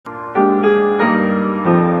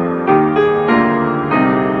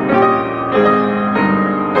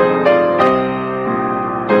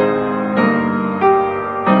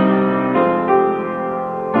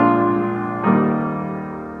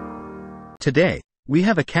Today, we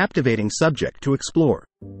have a captivating subject to explore: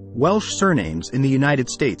 Welsh surnames in the United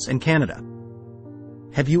States and Canada.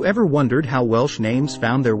 Have you ever wondered how Welsh names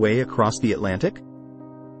found their way across the Atlantic?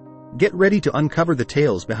 Get ready to uncover the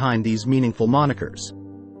tales behind these meaningful monikers.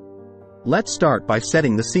 Let's start by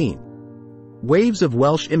setting the scene. Waves of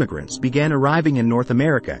Welsh immigrants began arriving in North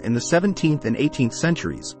America in the 17th and 18th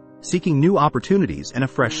centuries, seeking new opportunities and a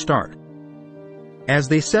fresh start. As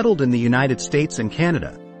they settled in the United States and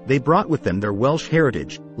Canada, they brought with them their Welsh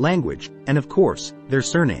heritage, language, and of course, their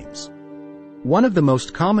surnames. One of the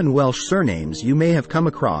most common Welsh surnames you may have come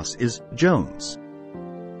across is Jones.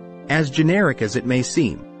 As generic as it may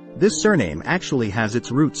seem, this surname actually has its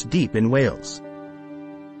roots deep in Wales.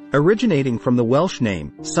 Originating from the Welsh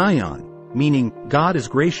name, Sion, meaning God is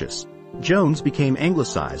gracious, Jones became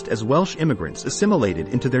anglicized as Welsh immigrants assimilated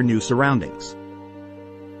into their new surroundings.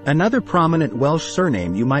 Another prominent Welsh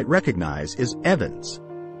surname you might recognize is Evans.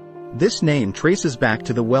 This name traces back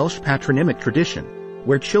to the Welsh patronymic tradition,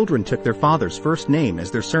 where children took their father's first name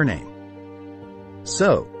as their surname.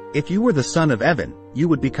 So, if you were the son of Evan, you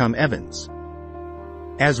would become Evans.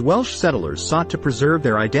 As Welsh settlers sought to preserve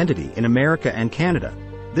their identity in America and Canada,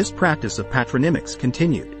 this practice of patronymics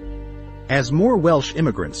continued. As more Welsh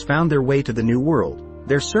immigrants found their way to the New World,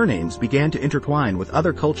 their surnames began to intertwine with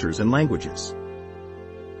other cultures and languages.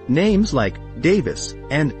 Names like Davis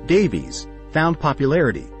and Davies found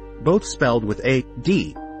popularity, both spelled with a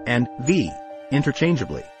D and V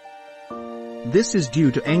interchangeably. This is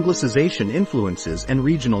due to Anglicization influences and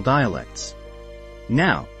regional dialects.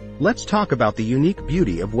 Now, let's talk about the unique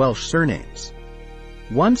beauty of Welsh surnames.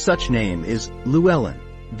 One such name is Llewellyn.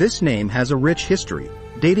 This name has a rich history,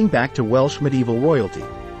 dating back to Welsh medieval royalty,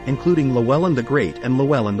 including Llewellyn the Great and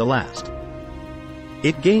Llewellyn the Last.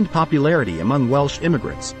 It gained popularity among Welsh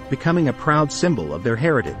immigrants, becoming a proud symbol of their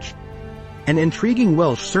heritage. An intriguing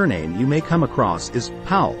Welsh surname you may come across is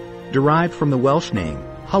Powell, derived from the Welsh name,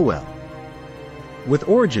 Hywel. With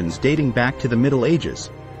origins dating back to the Middle Ages,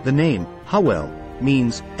 the name, Hywel,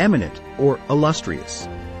 means eminent or illustrious.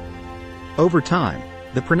 Over time,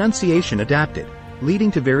 the pronunciation adapted, leading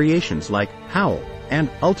to variations like Howell, and,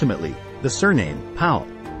 ultimately, the surname, Powell.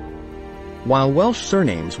 While Welsh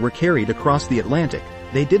surnames were carried across the Atlantic,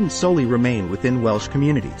 they didn't solely remain within Welsh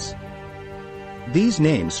communities. These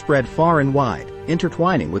names spread far and wide,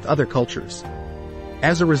 intertwining with other cultures.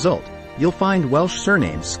 As a result, you'll find Welsh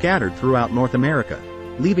surnames scattered throughout North America,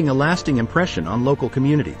 leaving a lasting impression on local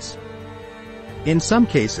communities. In some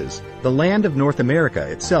cases, the land of North America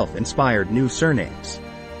itself inspired new surnames.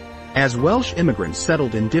 As Welsh immigrants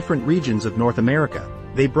settled in different regions of North America,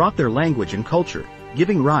 they brought their language and culture,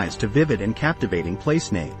 giving rise to vivid and captivating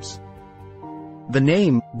place names. The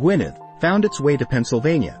name, Gwynedd, found its way to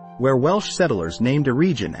Pennsylvania, where Welsh settlers named a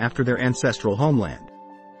region after their ancestral homeland.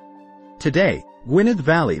 Today, Gwynedd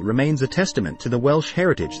Valley remains a testament to the Welsh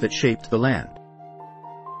heritage that shaped the land.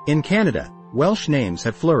 In Canada, Welsh names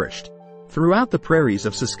have flourished. Throughout the prairies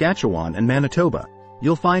of Saskatchewan and Manitoba,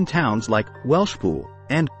 you'll find towns like Welshpool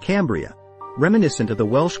and Cambria, reminiscent of the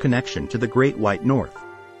Welsh connection to the Great White North.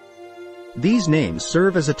 These names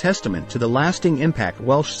serve as a testament to the lasting impact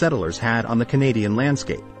Welsh settlers had on the Canadian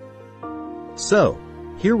landscape. So,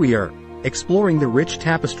 here we are, exploring the rich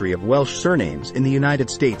tapestry of Welsh surnames in the United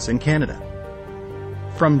States and Canada.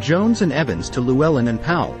 From Jones and Evans to Llewellyn and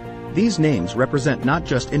Powell, these names represent not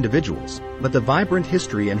just individuals, but the vibrant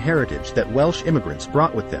history and heritage that Welsh immigrants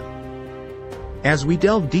brought with them. As we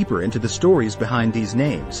delve deeper into the stories behind these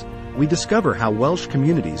names, we discover how Welsh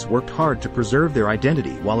communities worked hard to preserve their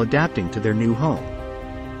identity while adapting to their new home.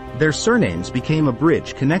 Their surnames became a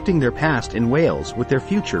bridge connecting their past in Wales with their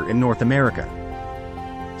future in North America.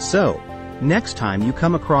 So, next time you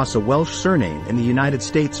come across a Welsh surname in the United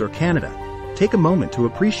States or Canada, take a moment to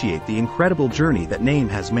appreciate the incredible journey that name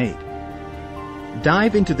has made.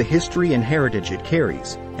 Dive into the history and heritage it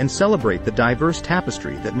carries, and celebrate the diverse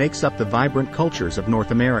tapestry that makes up the vibrant cultures of North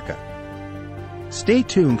America. Stay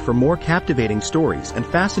tuned for more captivating stories and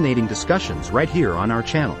fascinating discussions right here on our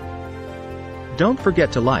channel. Don't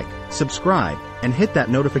forget to like, subscribe, and hit that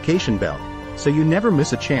notification bell, so you never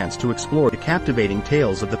miss a chance to explore the captivating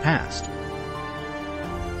tales of the past.